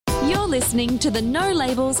You're listening to the No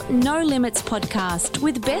Labels, No Limits podcast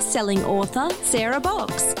with best-selling author Sarah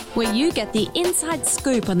Box, where you get the inside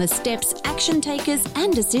scoop on the steps action takers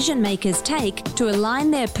and decision makers take to align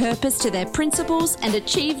their purpose to their principles and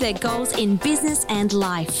achieve their goals in business and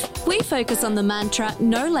life. We focus on the mantra,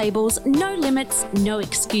 no labels, no limits, no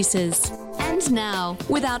excuses. And now,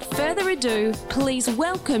 without further ado, please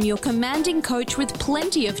welcome your commanding coach with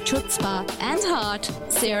plenty of chutzpah and heart,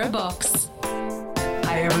 Sarah Box.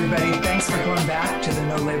 Hi, everybody. Thanks for going back to the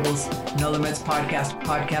No Labels, No Limits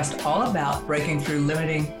podcast all about breaking through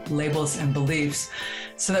limiting labels and beliefs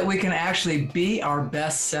so that we can actually be our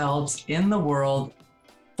best selves in the world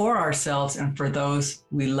for ourselves and for those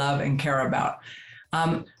we love and care about.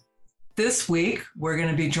 This week, we're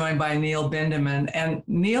going to be joined by Neil Bindeman, and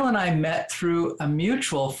Neil and I met through a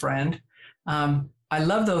mutual friend. I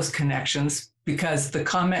love those connections because the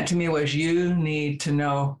comment to me was, you need to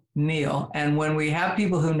know Neil. And when we have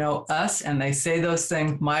people who know us and they say those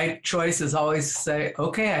things, my choice is always to say,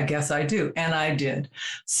 okay, I guess I do. And I did.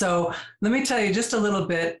 So let me tell you just a little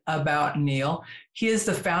bit about Neil. He is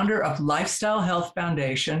the founder of Lifestyle Health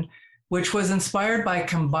Foundation, which was inspired by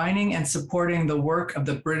combining and supporting the work of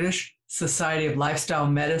the British Society of Lifestyle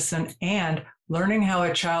Medicine and learning how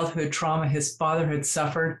a childhood trauma his father had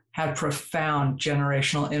suffered had profound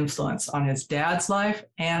generational influence on his dad's life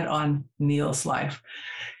and on Neil's life.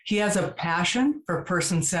 He has a passion for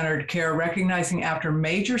person-centered care, recognizing after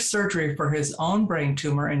major surgery for his own brain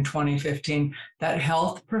tumor in 2015 that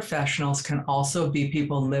health professionals can also be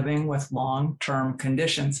people living with long-term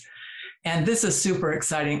conditions. And this is super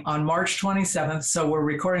exciting. On March 27th, so we're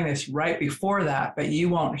recording this right before that, but you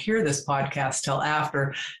won't hear this podcast till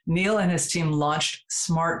after, Neil and his team launched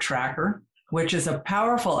Smart Tracker, which is a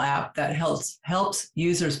powerful app that helps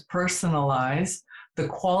users personalize the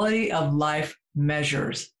quality of life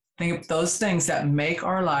measures. Think of those things that make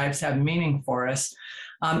our lives have meaning for us,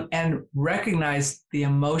 and recognize the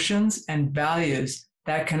emotions and values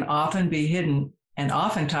that can often be hidden and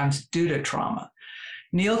oftentimes due to trauma.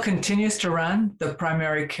 Neil continues to run the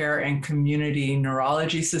Primary Care and Community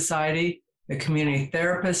Neurology Society, the Community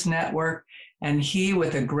Therapist Network, and he,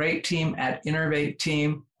 with a great team at Innervate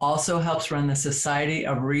Team, also helps run the Society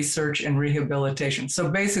of Research and Rehabilitation. So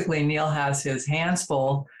basically, Neil has his hands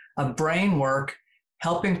full of brain work,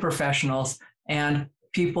 helping professionals and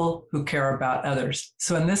people who care about others.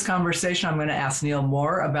 So in this conversation, I'm going to ask Neil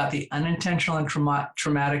more about the unintentional and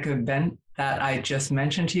traumatic event that I just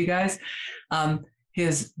mentioned to you guys.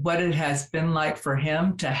 What it has been like for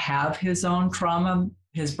him to have his own trauma,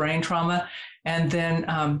 his brain trauma, and then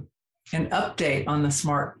an update on the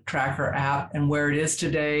Smart Tracker app and where it is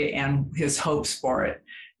today and his hopes for it,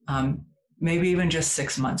 maybe even just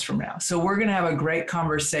 6 months from now. So we're going to have a great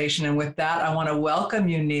conversation. And with that, I want to welcome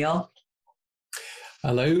you, Neil.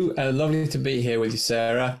 Hello, lovely to be here with you,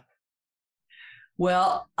 Sarah.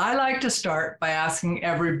 Well, I like to start by asking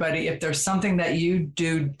everybody if there's something that you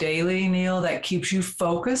do daily, Neil, that keeps you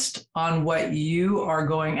focused on what you are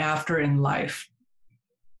going after in life.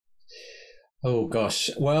 Oh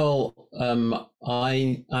gosh, well,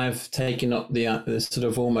 I've taken up the sort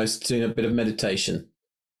of almost doing a bit of meditation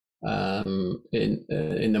in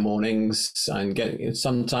the mornings, and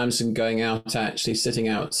sometimes going out, actually sitting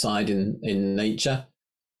outside in nature.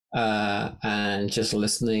 And just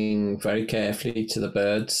listening very carefully to the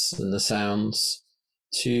birds and the sounds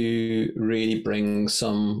to really bring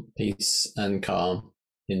some peace and calm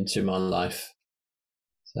into my life.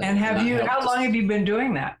 So, and how long have you been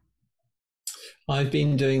doing that? I've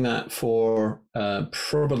been doing that for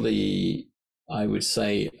probably, I would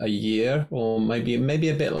say, a year, or maybe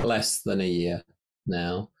a bit less than a year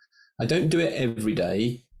now. I don't do it every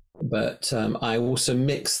day, but I also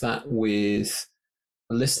mix that with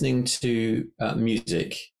listening to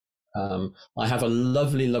music. I have a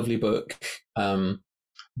lovely book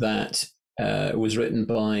that was written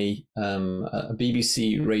by a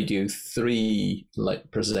BBC Radio 3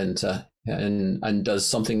 presenter and does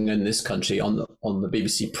something in this country on the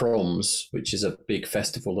BBC Proms, which is a big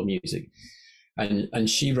festival of music. And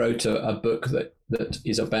she wrote a book that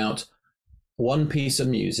is about one piece of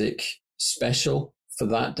music special for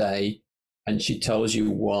that day, and she tells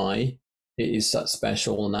you why it is such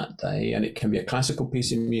special on that day. And it can be a classical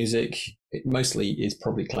piece of music. It mostly is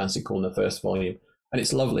probably classical in the first volume. And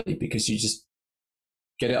it's lovely because you just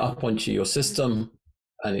get it up onto your system,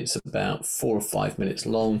 and it's about 4 or 5 minutes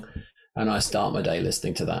long. And I start my day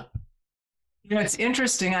listening to that. You know, it's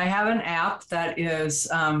interesting. I have an app that is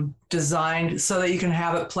designed so that you can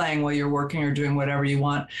have it playing while you're working or doing whatever you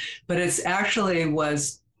want. But it's actually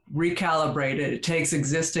was recalibrated. It takes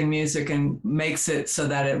existing music and makes it so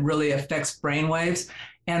that it really affects brainwaves.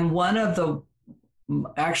 And one of the,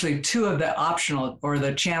 actually two of the optional or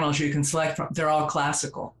the channels you can select from, they're all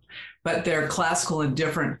classical, but they're classical in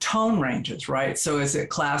different tone ranges, right? So is it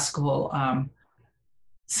classical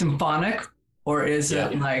symphonic, or is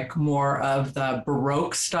it like more of the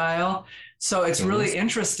Baroque style? So it's really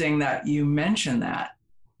interesting that you mentioned that.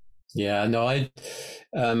 Yeah, no,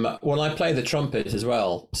 well, I play the trumpet as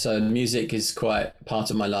well, so music is quite part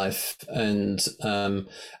of my life, and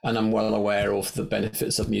I'm well aware of the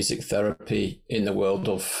benefits of music therapy in the world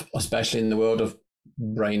of, especially in the world of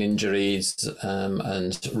brain injuries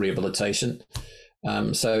and rehabilitation.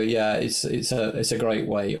 So yeah, it's a great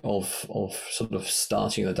way of sort of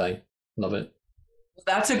starting the day. Love it.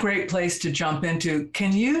 That's a great place to jump into.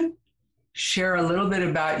 Can you share a little bit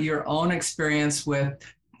about your own experience with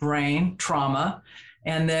brain trauma,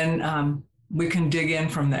 and then we can dig in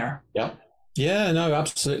from there? Yeah, no,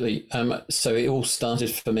 absolutely. So it all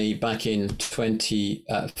started for me back in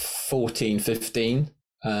 2014, 15,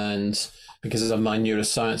 and because of my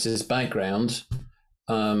neurosciences background,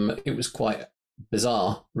 it was quite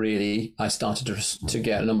bizarre, really. I started to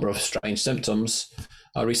get a number of strange symptoms.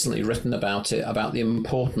 I recently written about it, about the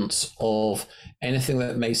importance of anything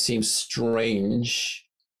that may seem strange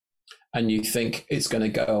and you think it's going to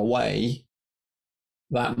go away.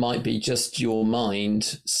 That might be just your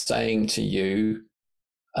mind saying to you,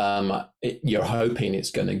 you're hoping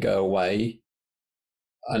it's going to go away.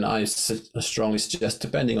 And I strongly suggest,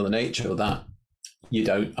 depending on the nature of that,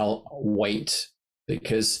 I'll wait.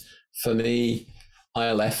 Because for me,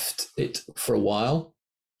 I left it for a while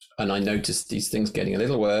and I noticed these things getting a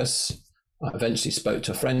little worse. I eventually spoke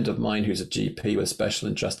to a friend of mine who's a GP with special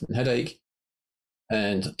interest in headache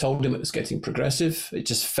and told him it was getting progressive. It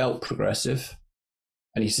just felt progressive.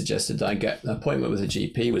 And he suggested that I get an appointment with a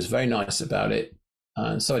GP. He was very nice about it.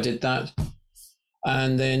 And so I did that.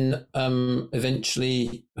 And then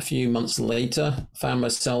eventually, a few months later, found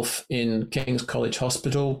myself in King's College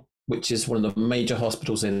Hospital, which is one of the major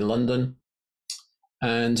hospitals in London.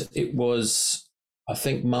 And it was, I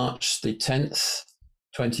think, March the 10th,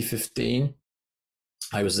 2015.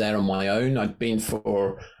 I was there on my own. I'd been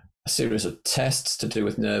for a series of tests to do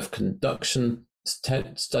with nerve conduction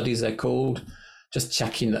studies, they're called, just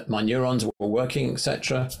checking that my neurons were working,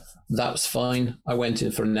 etc. That was fine. I went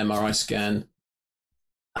in for an MRI scan,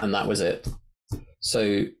 and that was it.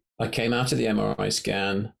 So I came out of the MRI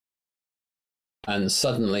scan, and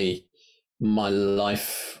suddenly my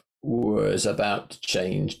life was about to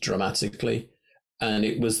change dramatically. And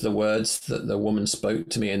it was the words that the woman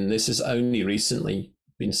spoke to me, and this has only recently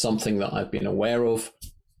been something that I've been aware of,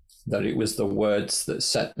 that it was the words that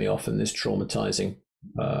set me off in this traumatizing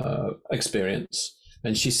experience.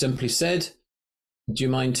 And she simply said, "Do you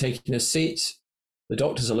mind taking a seat? The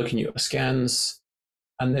doctors are looking at your scans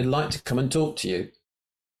and they'd like to come and talk to you."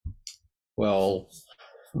 Well,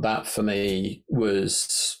 that for me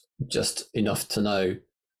was just enough to know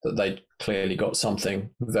that they'd clearly got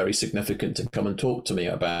something very significant to come and talk to me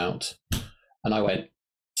about. And I went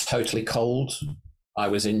totally cold. I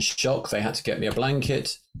was in shock. They had to get me a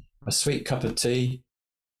blanket, a sweet cup of tea.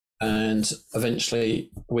 And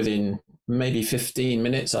eventually, within maybe 15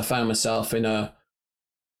 minutes, I found myself in a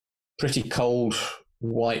pretty cold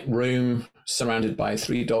white room surrounded by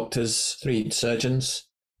three surgeons,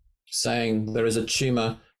 saying, "There is a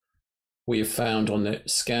tumor we have found on the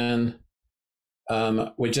scan.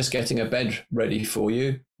 We're just getting a bed ready for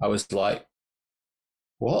you." I was like,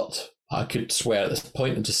 what? I could swear at this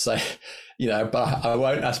point and just say, but I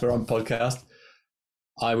won't, as we're on podcast.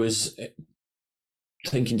 I was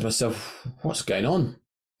thinking to myself, what's going on?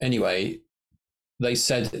 Anyway, they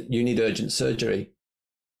said, "You need urgent surgery."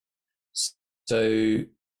 So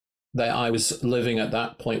I was living at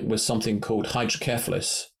that point with something called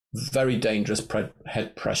hydrocephalus, very dangerous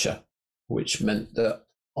head pressure, which meant that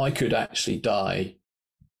I could actually die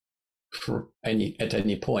at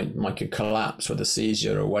any point. I could collapse with a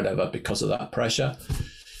seizure or whatever because of that pressure.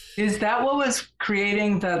 Is that what was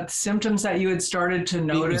creating the symptoms that you had started to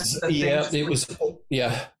notice?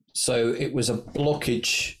 So it was a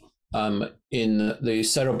blockage in the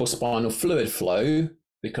cerebral spinal fluid flow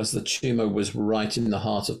because the tumor was right in the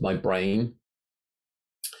heart of my brain.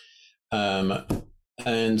 And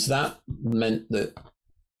that meant that,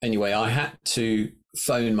 anyway, I had to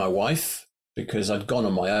phone my wife because I'd gone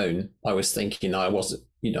on my own. I was thinking I was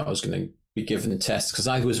going to be given tests because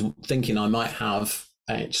I was thinking I might have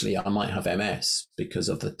MS because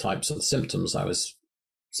of the types of symptoms I was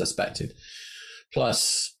suspected.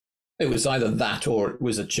 Plus, it was either that or it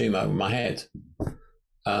was a tumor in my head.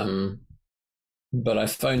 But I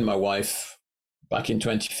phoned my wife back in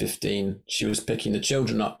 2015. She was picking the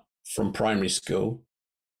children up from primary school.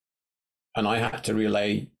 and I had to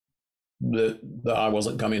relay that I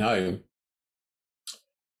wasn't coming home.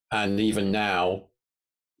 And even now,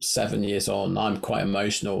 7 years on, I'm quite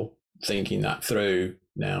emotional thinking that through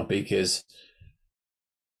now, because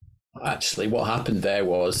actually what happened there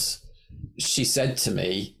was, she said to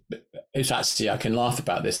me, it's actually, I can laugh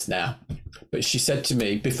about this now, but she said to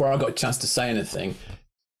me before I got a chance to say anything,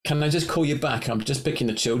 "Can I just call you back? I'm just picking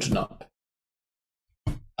the children up."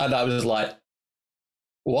 And I was like,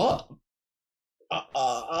 what?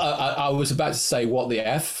 I was about to say, what the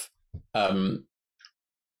F?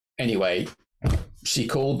 Anyway, she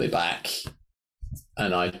called me back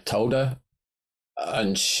and I told her,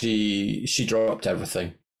 and she dropped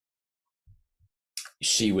everything.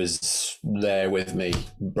 She was there with me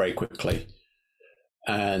very quickly.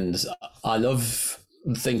 And I love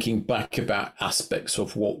thinking back about aspects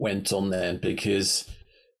of what went on then, because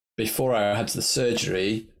before I had the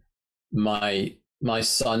surgery, my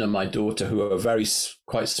son and my daughter, who were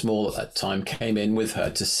quite small at that time, came in with her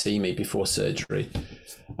to see me before surgery.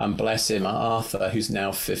 And bless him, Arthur, who's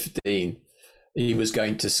now 15, he was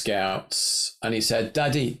going to Scouts, and he said,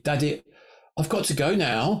 Daddy, I've got to go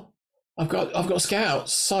now. I've got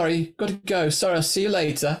Scouts. Sorry, got to go. Sorry, I'll see you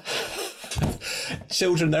later.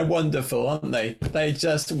 Children, they're wonderful, aren't they? They're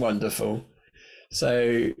just wonderful.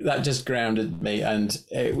 So that just grounded me, and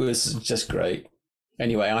it was just great.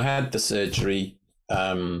 Anyway, I had the surgery,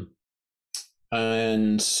 and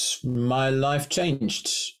my life changed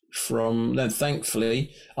from then.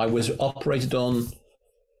 Thankfully, I was operated on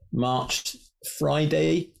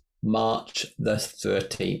Friday, March the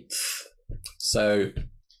 13th. So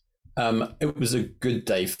it was a good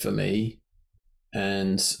day for me.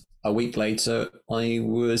 And a week later, I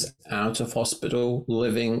was out of hospital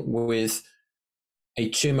living with a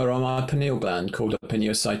tumor on my pineal gland called a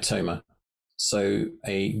pineocytoma. So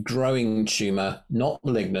a growing tumor, not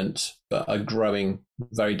malignant, but a growing,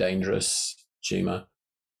 very dangerous tumor,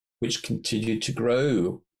 which continued to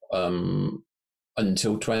grow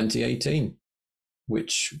until 2018,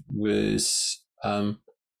 which was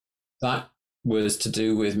that was to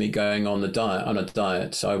do with me going on a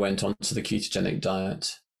diet. So I went on to the ketogenic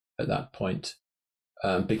diet at that point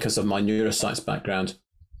because of my neuroscience background.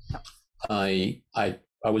 I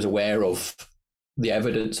was aware of the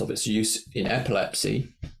evidence of its use in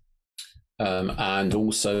epilepsy, and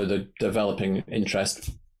also the developing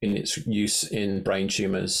interest in its use in brain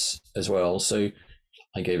tumors as well. So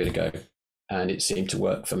I gave it a go, and it seemed to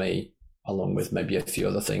work for me, along with maybe a few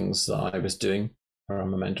other things that I was doing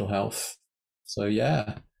around my mental health. So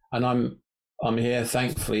yeah, and I'm here,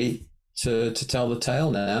 thankfully, to tell the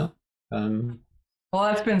tale now. Well,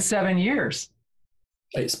 that's been 7 years.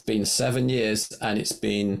 It's been 7 years, and it's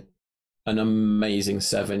been an amazing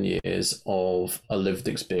 7 years of a lived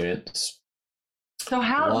experience. So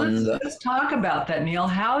let's talk about that, Neil.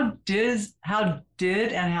 How did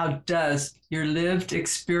and how does your lived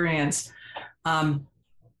experience kind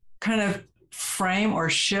of frame or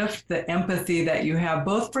shift the empathy that you have,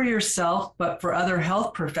 both for yourself, but for other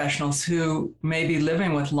health professionals who may be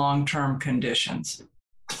living with long-term conditions?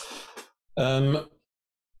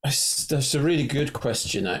 That's a really good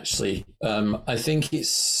question, actually. I think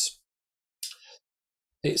it's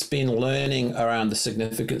been learning around the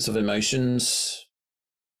significance of emotions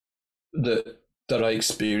that I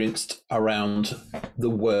experienced around the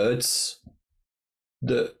words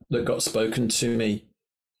that got spoken to me,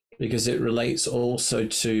 because it relates also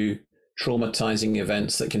to traumatizing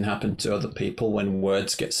events that can happen to other people when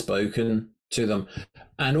words get spoken to them,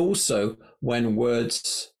 and also when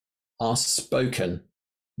words are spoken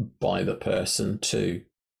by the person too.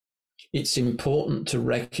 It's important to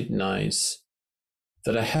recognize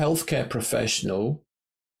that a healthcare professional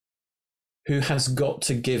who has got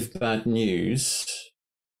to give bad news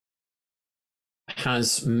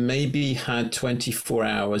has maybe had 24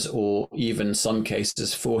 hours, or even some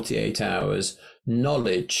cases 48 hours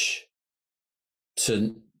knowledge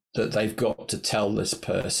that they've got to tell this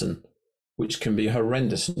person, which can be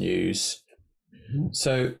horrendous news. Mm-hmm.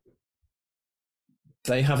 So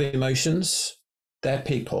they have emotions, they're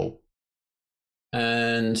people,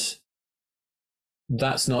 and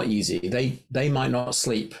that's not easy. They might not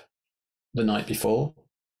sleep the night before,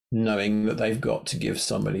 knowing that they've got to give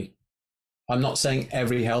somebody. I'm not saying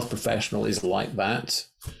every health professional is like that.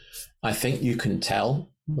 I think you can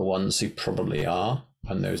tell the ones who probably are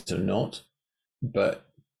and those who are not. But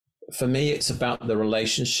for me, it's about the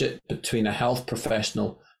relationship between a health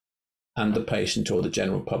professional and the patient or the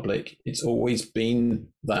general public. It's always been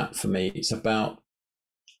that for me. It's about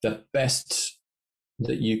the best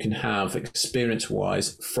that you can have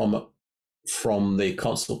experience-wise from the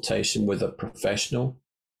consultation with a professional.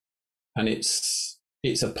 and it's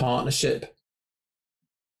a partnership.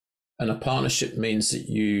 And a partnership means that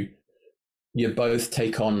you both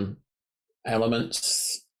take on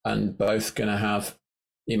elements and both going to have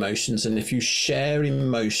emotions. And if you share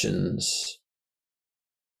emotions,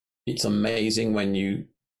 it's amazing when you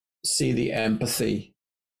see the empathy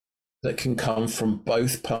that can come from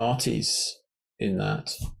both parties in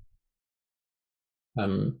that.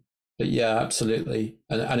 But yeah, absolutely.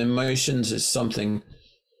 And emotions is something,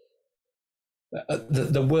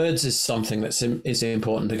 the words is something that's is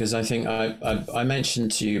important, because I think I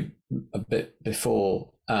mentioned to you a bit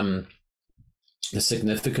before the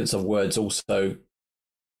significance of words also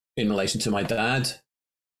in relation to my dad,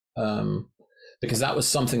 because that was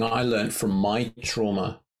something I learned from my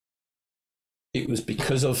trauma. It was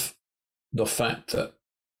because of the fact that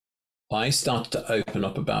I started to open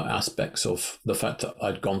up about aspects of the fact that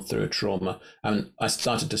I'd gone through a trauma, and I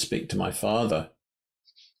started to speak to my father,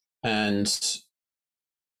 and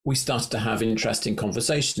we started to have interesting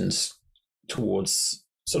conversations towards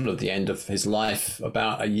sort of the end of his life,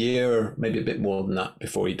 about a year, maybe a bit more than that,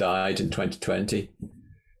 before he died in 2020.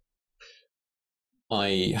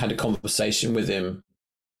 I had a conversation with him,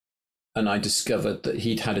 and I discovered that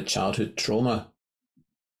he'd had a childhood trauma,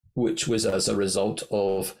 which was as a result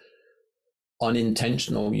of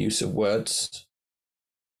unintentional use of words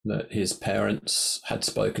that his parents had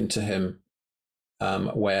spoken to him,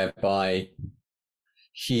 whereby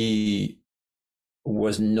he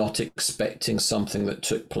was not expecting something that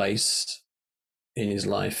took place in his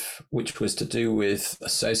life, which was to do with,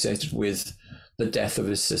 associated with the death of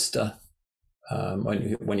his sister,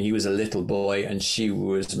 when he was a little boy, and she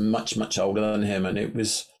was much, much older than him. And it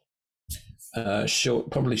was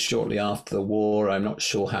probably shortly after the war. I'm not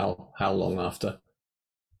sure how long after.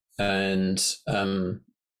 And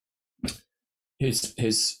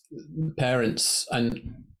his parents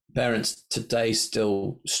today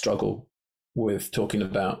still struggle with talking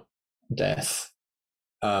about death.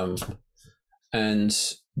 And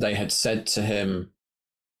they had said to him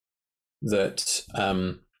that,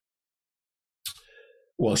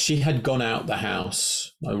 well, she had gone out the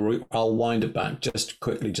house. I'll wind it back just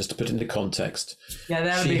quickly, just to put into context. Yeah,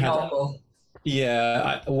 that would be helpful.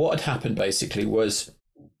 Yeah, what had happened basically was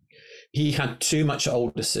he had two much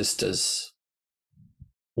older sisters.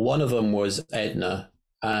 One of them was Edna,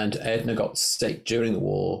 and Edna got sick during the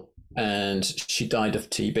war, and she died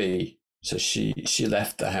of TB. So she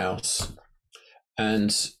left the house,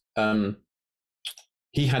 and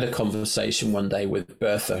he had a conversation one day with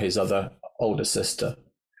Bertha, his other older sister.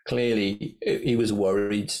 Clearly, he was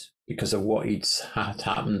worried because of what had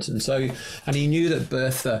happened, and he knew that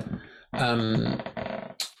Bertha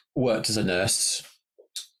worked as a nurse,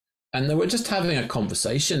 and they were just having a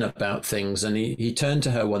conversation about things. And he turned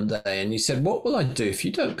to her one day and he said, "What will I do if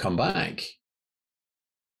you don't come back?"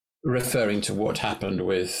 Referring to what happened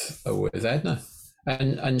with Edna.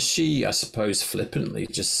 And she, I suppose, flippantly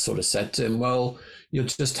just sort of said to him, "Well, you'll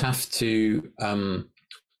just have to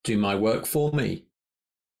do my work for me."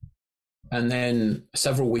 And then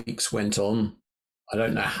several weeks went on. I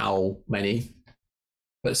don't know how many,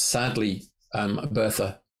 but sadly,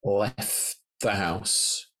 Bertha left the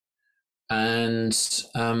house. And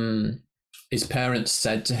his parents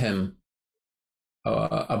said to him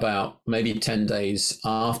about maybe 10 days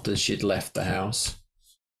after she'd left the house,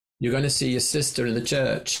 "You're going to see your sister in the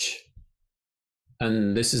church."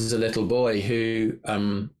 And this is a little boy who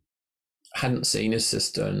hadn't seen his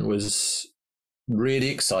sister and was really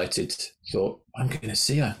excited. Thought, "I'm going to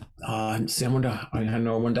see her. I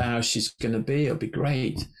wonder how she's going to be. It'll be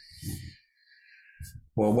great."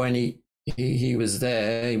 Well, when he was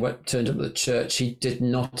there, he turned up at the church. He did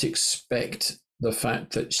not expect the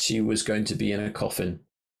fact that she was going to be in a coffin.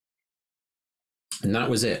 And that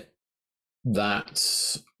was it. That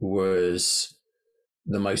was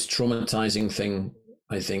the most traumatizing thing,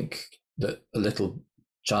 I think, that a little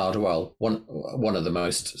child, well, one of the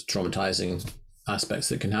most traumatizing aspects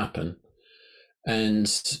that can happen. And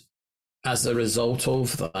as a result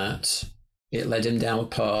of that, it led him down a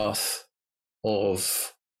path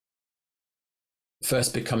of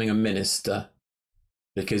first becoming a minister,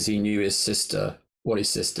 because he knew what his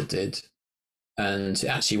sister did, and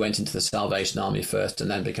actually went into the Salvation Army first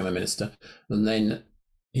and then became a minister. And then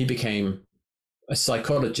he became a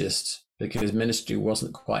psychologist, because ministry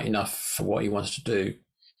wasn't quite enough for what he wanted to do.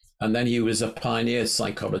 And then he was a pioneer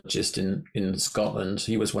psychologist in Scotland.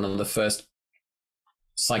 He was one of the first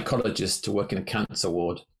psychologists to work in a cancer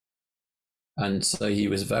ward. And so he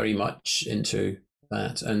was very much into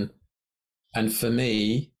that. And for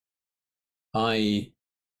me,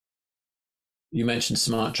 you mentioned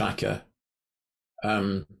Smart Tracker.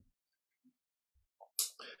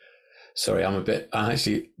 Sorry, I'm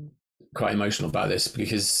actually quite emotional about this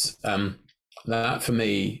because that for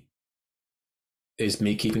me is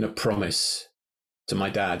me keeping a promise to my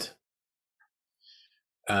dad.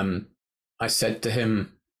 I said to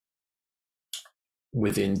him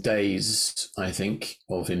within days, I think,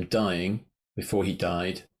 of him dying, before he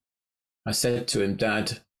died, I said to him,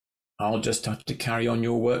 Dad, I'll just have to carry on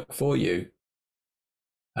your work for you.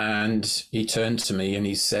 And he turned to me and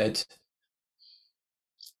he said,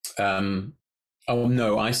 oh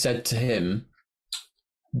no, I said to him,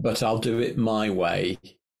 but I'll do it my way.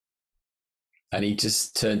 And he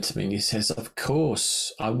just turned to me and he says, of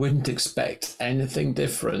course, I wouldn't expect anything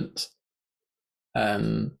different.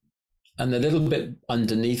 And a little bit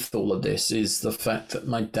underneath all of this is the fact that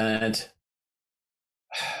my dad,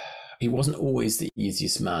 he wasn't always the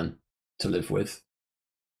easiest man to live with.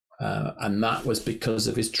 And that was because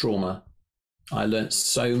of his trauma. I learned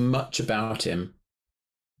so much about him.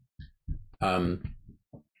 For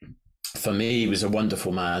me, he was a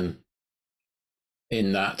wonderful man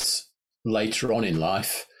in that later on in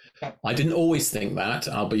life. I didn't always think that,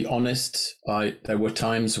 I'll be honest. There were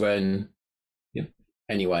times when,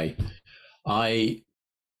 anyway, I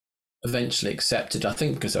eventually accepted, I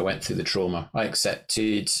think because I went through the trauma, I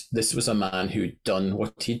accepted this was a man who'd done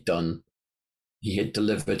what he'd done. He had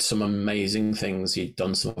delivered some amazing things. He'd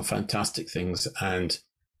done some fantastic things. And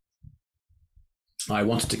I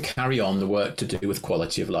wanted to carry on the work to do with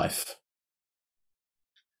quality of life.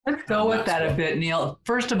 Let's go with that a bit, Neil.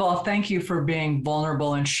 First of all, thank you for being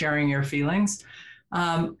vulnerable and sharing your feelings.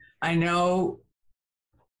 I know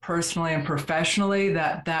personally and professionally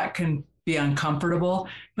that can be uncomfortable,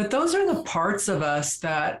 but those are the parts of us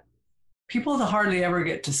that people hardly ever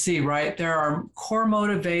get to see, right? There are core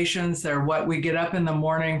motivations. They're what we get up in the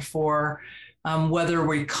morning for, whether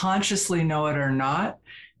we consciously know it or not.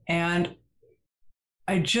 And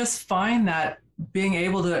I just find that being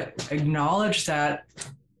able to acknowledge that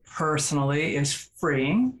personally is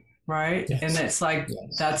freeing, right? Yes. And it's like,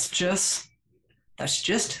 yes. That's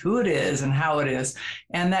just who it is and how it is.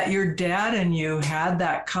 And that your dad and you had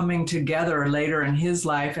that coming together later in his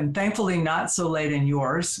life, and thankfully not so late in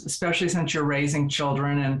yours, especially since you're raising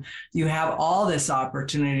children and you have all this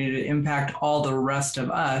opportunity to impact all the rest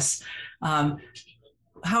of us. How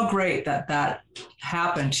great that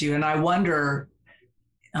happened to you. And I wonder,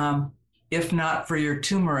 if not for your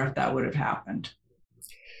tumor, if that would have happened.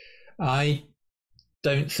 I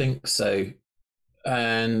don't think so.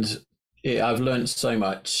 And I've learned so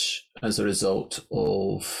much as a result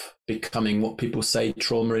of becoming what people say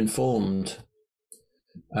trauma informed.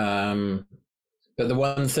 But the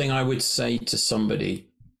one thing I would say to somebody,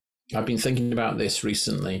 I've been thinking about this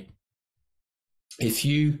recently. If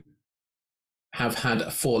you have had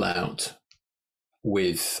a fallout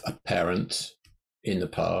with a parent in the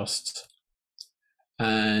past,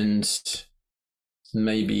 and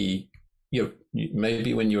maybe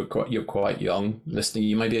when you're quite young listening,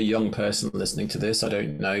 you may be a young person listening to this, I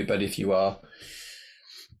don't know, but if you are,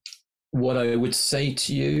 what I would say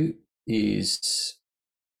to you is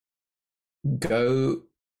go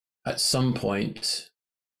at some point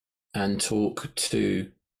and talk to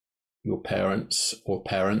your parents or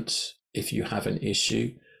parents if you have an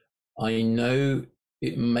issue. I know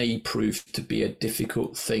it may prove to be a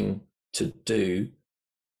difficult thing to do,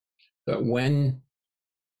 but when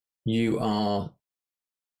you are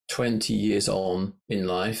 20 years on in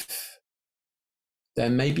life, there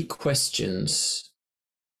may be questions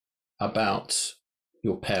about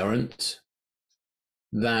your parent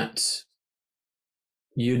that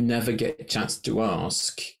you never get a chance to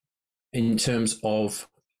ask, in terms of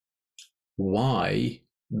why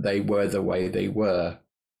they were the way they were.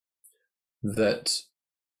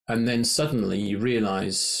 And then suddenly you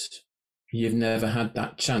realize you've never had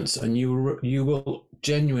that chance, and you will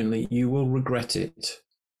genuinely, you will regret it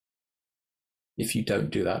if you don't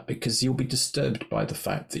do that, because you'll be disturbed by the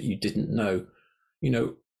fact that you didn't know.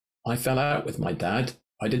 I fell out with my dad.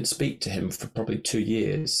 I didn't speak to him for probably 2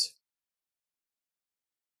 years.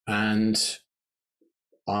 And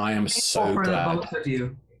I am so glad. Both of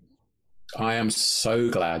you. I am so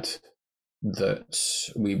glad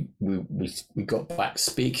that we got back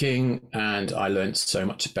speaking, and I learned so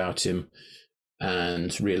much about him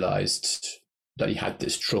and realized that he had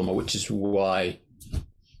this trauma, which is why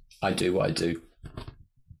I do what I do.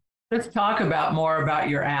 Let's talk more about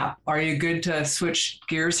your app. Are you good to switch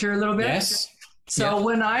gears here a little bit? Yes. So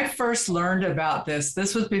when I first learned about this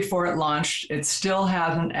was before it launched. It still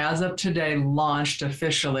hasn't, as of today, launched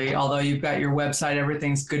officially, although you've got your website,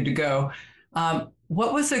 everything's good to go.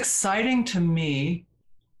 What was exciting to me,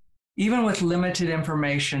 even with limited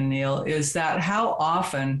information, Neil, is that how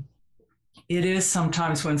often it is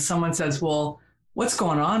sometimes when someone says, well, what's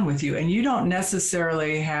going on with you? And you don't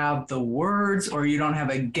necessarily have the words, or you don't have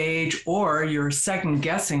a gauge, or you're second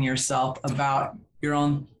guessing yourself about your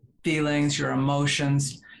own feelings, your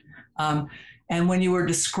emotions. And when you were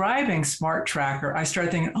describing Smart Tracker, I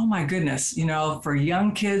started thinking, oh my goodness, for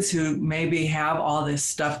young kids who maybe have all this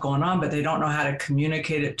stuff going on, but they don't know how to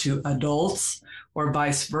communicate it to adults or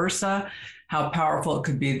vice versa, how powerful it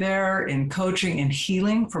could be there in coaching and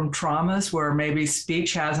healing from traumas where maybe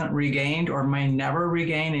speech hasn't regained or may never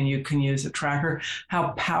regain, and you can use a tracker,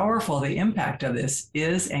 how powerful the impact of this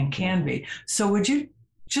is and can be. So would you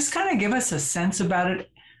just kind of give us a sense about it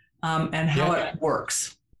and how it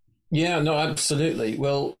works? Yeah, no, absolutely.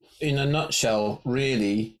 Well, in a nutshell,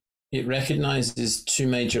 really, it recognizes two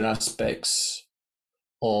major aspects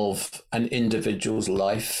of an individual's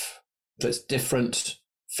life that's different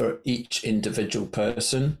for each individual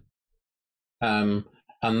person. And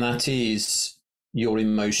that is your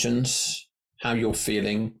emotions, how you're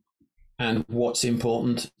feeling, and what's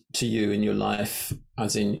important to you in your life,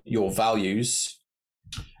 as in your values,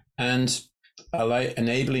 and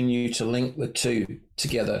enabling you to link the two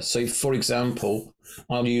together. So, for example,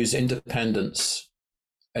 I'll use independence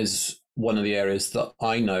as one of the areas that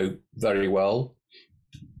I know very well.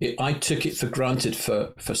 I took it for granted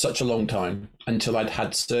for such a long time until I'd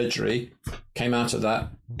had surgery, came out of that,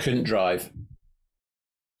 couldn't drive.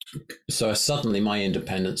 So suddenly my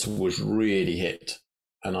independence was really hit,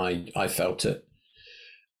 and I felt it.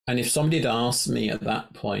 And if somebody had asked me at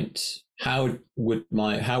that point, how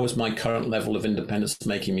was my current level of independence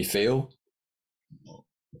making me feel?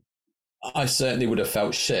 I certainly would have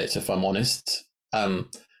felt shit, if I'm honest. And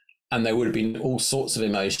there would have been all sorts of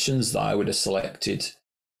emotions that I would have selected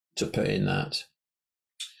to put in that.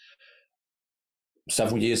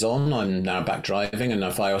 Several years on, I'm now back driving, and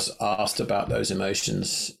if I was asked about those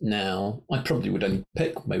emotions now, I probably would only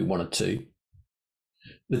pick maybe one or two.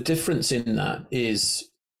 The difference in that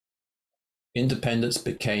is independence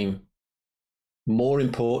became more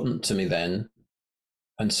important to me then,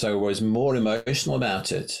 and so I was more emotional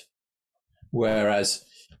about it. Whereas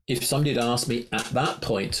if somebody had asked me at that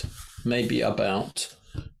point, maybe about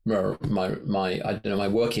my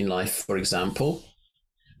working life, for example,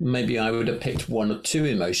 maybe I would have picked one or two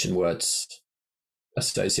emotion words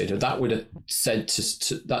associated. That would have said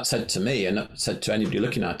to me, and said to anybody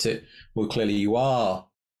looking at it, well, clearly you are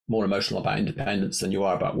more emotional about independence than you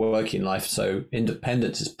are about working life. So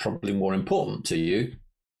independence is probably more important to you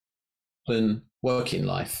than working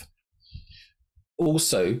life.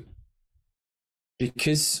 Also,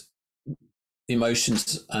 because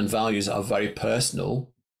emotions and values are very personal,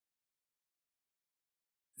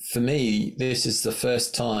 for me, this is the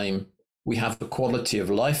first time we have a quality of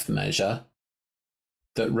life measure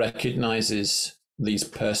that recognizes these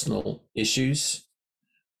personal issues.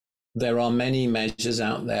 There are many measures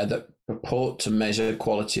out there that purport to measure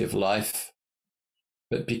quality of life,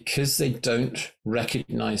 but because they don't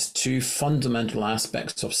recognize two fundamental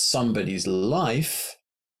aspects of somebody's life,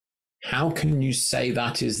 how can you say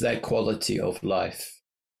that is their quality of life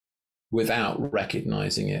without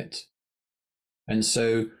recognizing it? And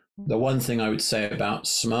so the one thing I would say about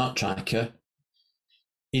Smart Tracker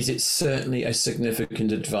is it's certainly a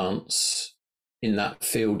significant advance in that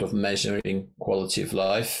field of measuring quality of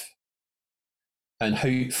life. And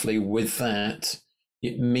hopefully with that,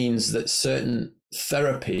 it means that certain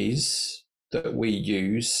therapies that we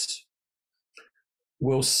use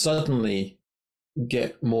will suddenly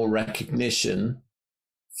get more recognition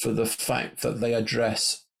for the fact that they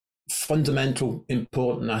address fundamental,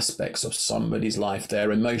 important aspects of somebody's life,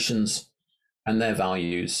 their emotions and their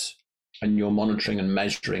values, and you're monitoring and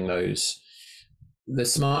measuring those. The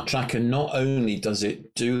Smart Tracker, not only does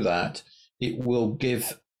it do that, it will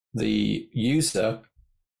give the user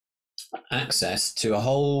access to a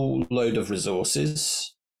whole load of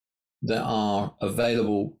resources that are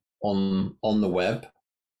available on the web.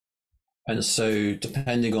 And so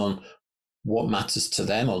depending on what matters to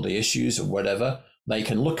them or the issues or whatever, they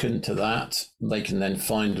can look into that. They can then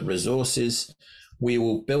find the resources. We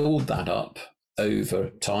will build that up over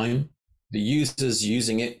time. The users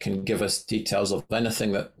using it can give us details of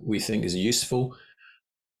anything that we think is useful.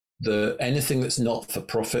 Anything that's not for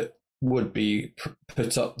profit would be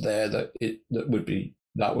put up there that would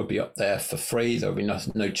be up there for free. There would be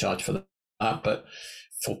no charge for that. But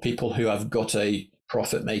for people who have got a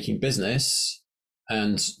profit-making business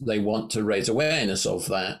and they want to raise awareness of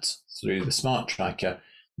that through the Smart Tracker,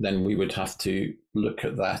 then we would have to look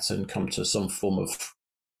at that and come to some form of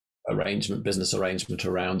business arrangement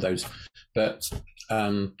around those. But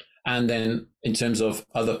and then in terms of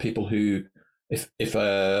other people who if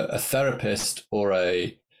a therapist or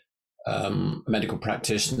a medical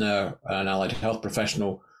practitioner, an allied health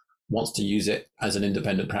professional wants to use it as an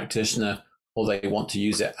independent practitioner, or they want to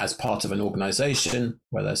use it as part of an organization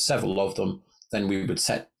where there's several of them, then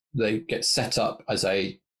they get set up as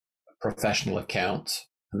a professional account.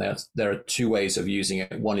 And there are two ways of using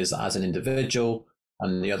it. One is as an individual,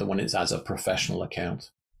 and the other one is as a professional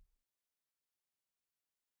account.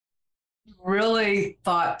 Really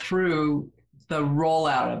thought through the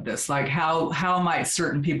rollout of this, like how might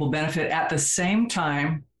certain people benefit, at the same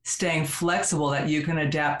time staying flexible that you can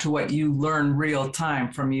adapt to what you learn real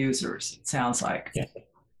time from users, it sounds like.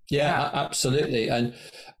 Yeah, absolutely. And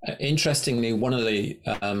interestingly, one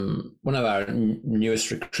of our newest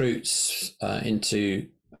recruits into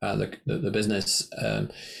the business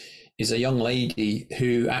is a young lady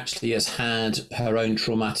who actually has had her own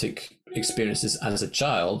traumatic experiences as a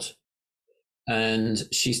child. And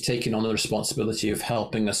she's taken on the responsibility of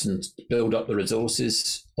helping us and build up the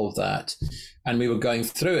resources of that. And we were going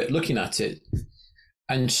through it, looking at it.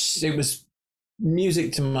 And it was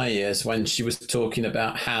music to my ears when she was talking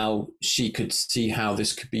about how she could see how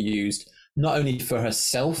this could be used, not only for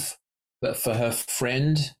herself, but for her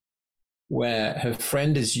friend, where her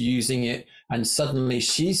friend is using it. And suddenly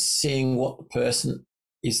she's seeing what the person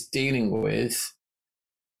is dealing with.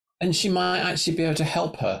 And she might actually be able to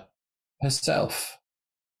help herself.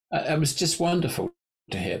 It was just wonderful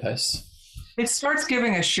to hear this. It starts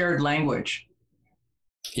giving a shared language.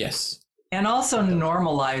 Yes. And also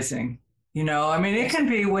normalizing, I mean, it can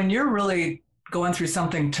be when you're really going through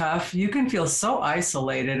something tough, you can feel so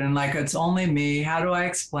isolated and like, it's only me. How do I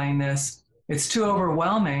explain this? It's too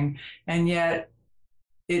overwhelming. And yet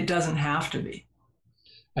it doesn't have to be.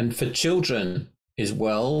 And for children as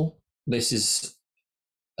well, this is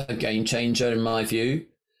a game changer in my view,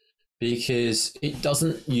 because it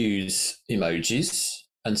doesn't use emojis.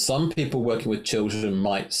 And some people working with children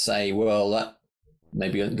might say, well, that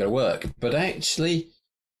maybe isn't going to work. But actually,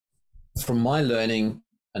 from my learning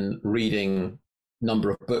and reading a number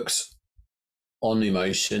of books on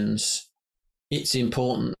emotions, it's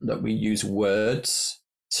important that we use words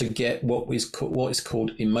to get what is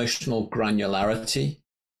called emotional granularity.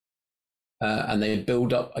 And they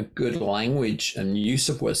build up a good language and use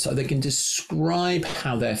of words so they can describe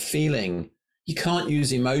how they're feeling. You can't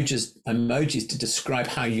use emojis to describe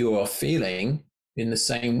how you are feeling in the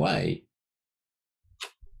same way.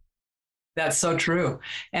 That's so true.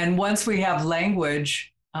 And once we have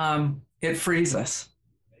language, it frees us.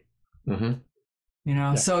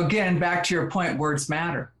 Mm-hmm. So again, back to your point, words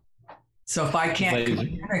matter. So if I can't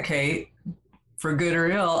communicate for good or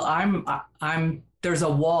ill, there's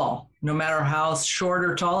a wall. No matter how short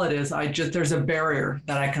or tall it is, there's a barrier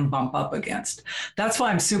that I can bump up against. That's why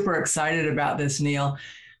I'm super excited about this, Neil.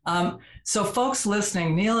 So folks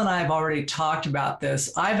listening, Neil and I have already talked about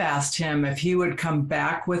this. I've asked him if he would come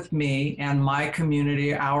back with me and my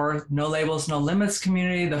community, our No Labels, No Limits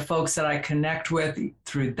community, the folks that I connect with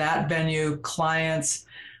through that venue, clients,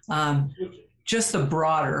 just the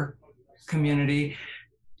broader community,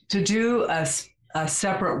 to do a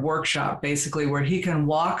separate workshop, basically, where he can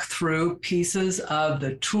walk through pieces of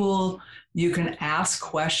the tool. You can ask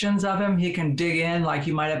questions of him. He can dig in, like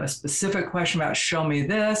you might have a specific question about show me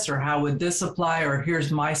this, or how would this apply, or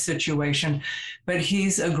here's my situation. But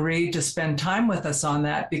he's agreed to spend time with us on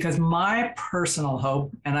that, because my personal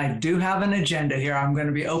hope, and I do have an agenda here, I'm going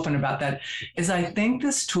to be open about that, is I think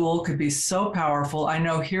this tool could be so powerful. I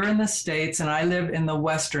know here in the States, and I live in the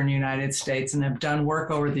Western United States and have done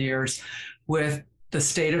work over the years with the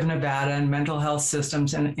state of Nevada and mental health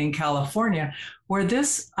systems in California, where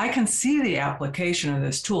I can see the application of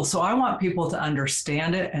this tool. So I want people to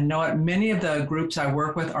understand it and know it. Many of the groups I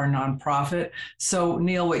work with are nonprofit. So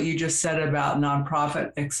Neil, what you just said about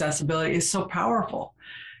nonprofit accessibility is so powerful.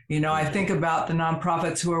 I think about the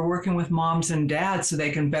nonprofits who are working with moms and dads so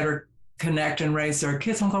they can better connect and raise their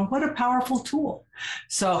kids. I'm going, what a powerful tool.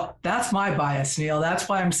 So that's my bias, Neil. That's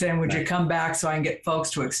why I'm saying, would you come back so I can get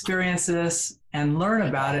folks to experience this and learn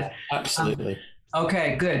about it? Absolutely.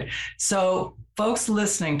 Okay, good. So folks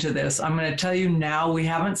listening to this, I'm going to tell you now, we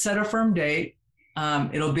haven't set a firm date.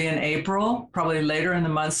 It'll be in April, probably later in the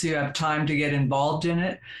month, so you have time to get involved in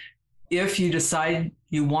it. If you decide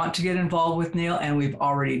you want to get involved with Neil and we've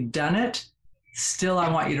already done it, still, I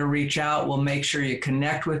want you to reach out. We'll make sure you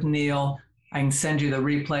connect with Neil. I can send you the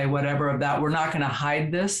replay, whatever of that. We're not going to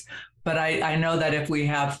hide this, but I know that if we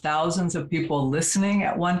have thousands of people listening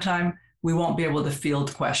at one time, we won't be able to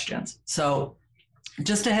field questions. So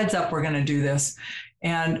just a heads up, we're going to do this.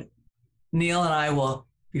 And Neil and I will,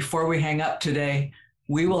 before we hang up today,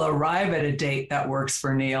 we will arrive at a date that works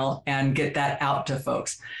for Neil and get that out to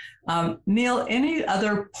folks. Neil, any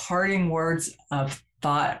other parting words of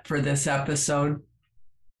thought for this episode?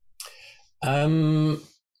 That's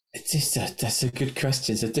a good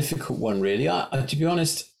question. It's a difficult one, really. To be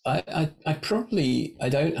honest, I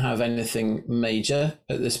don't have anything major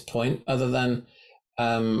at this point, other than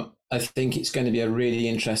I think it's going to be a really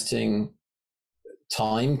interesting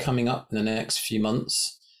time coming up in the next few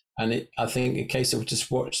months. And I think a case of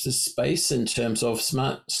just watch the space in terms of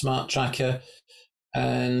smart tracker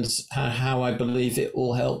and how I believe it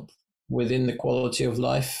will help within the quality of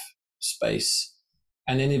life space.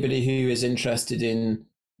 And anybody who is interested in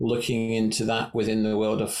looking into that within the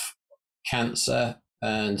world of cancer,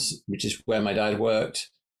 and which is where my dad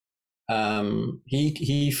worked,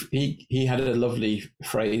 he had a lovely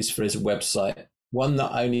phrase for his website, one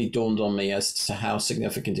that only dawned on me as to how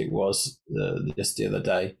significant it was just the other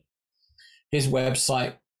day. His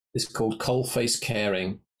website is called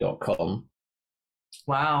coalfacecaring.com.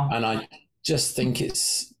 Wow. And I just think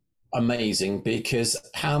it's amazing, because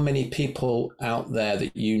how many people out there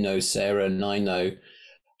that you know, Sarah, and I know,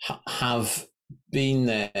 have been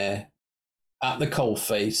there at the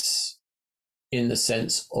coalface in the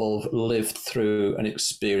sense of lived through an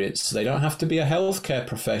experience. They don't have to be a healthcare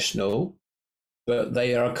professional, but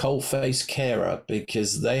they are a coalface carer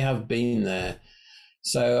because they have been there.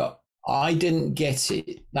 So I didn't get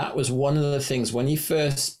it. That was one of the things when you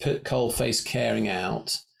first put coalface caring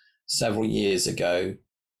out several years ago,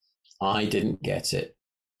 I didn't get it,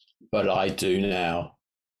 but I do now.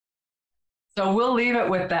 So we'll leave it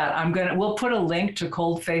with that. We'll put a link to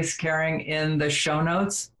Coalface Caring in the show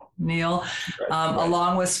notes, Neil,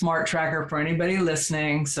 along with Smart Tracker for anybody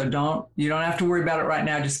listening. So you don't have to worry about it right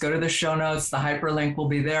now. Just go to the show notes. The hyperlink will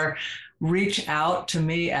be there. Reach out to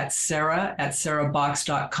me at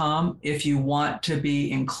sarah@sarahbox.com if you want to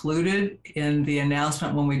be included in the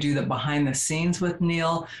announcement when we do the behind the scenes with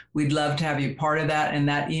Neil. We'd love to have you part of that. And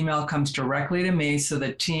that email comes directly to me, so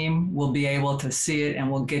the team will be able to see it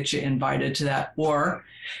and we'll get you invited to that. Or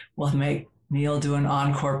we'll make Neil do an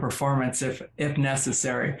encore performance if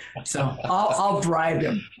necessary. So I'll bribe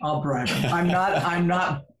him. I'm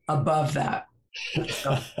not above that.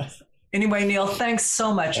 So. Anyway, Neil, thanks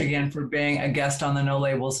so much again for being a guest on the No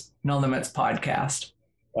Labels, No Limits podcast.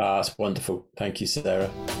 That's wonderful. Thank you, Sarah.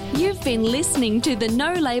 You've been listening to the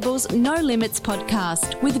No Labels, No Limits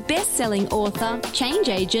podcast with best-selling author, change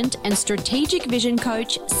agent, and strategic vision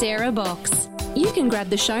coach, Sarah Box. You can grab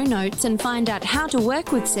the show notes and find out how to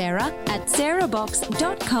work with Sarah at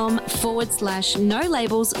sarahbox.com/No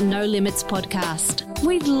Labels, No Limits podcast.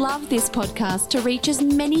 We'd love this podcast to reach as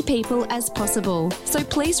many people as possible. So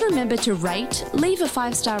please remember to rate, leave a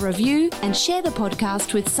 5-star review, and share the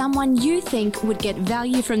podcast with someone you think would get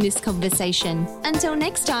value from this conversation. Until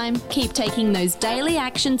next time, keep taking those daily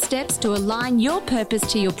action steps to align your purpose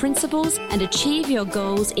to your principles and achieve your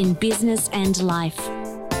goals in business and life.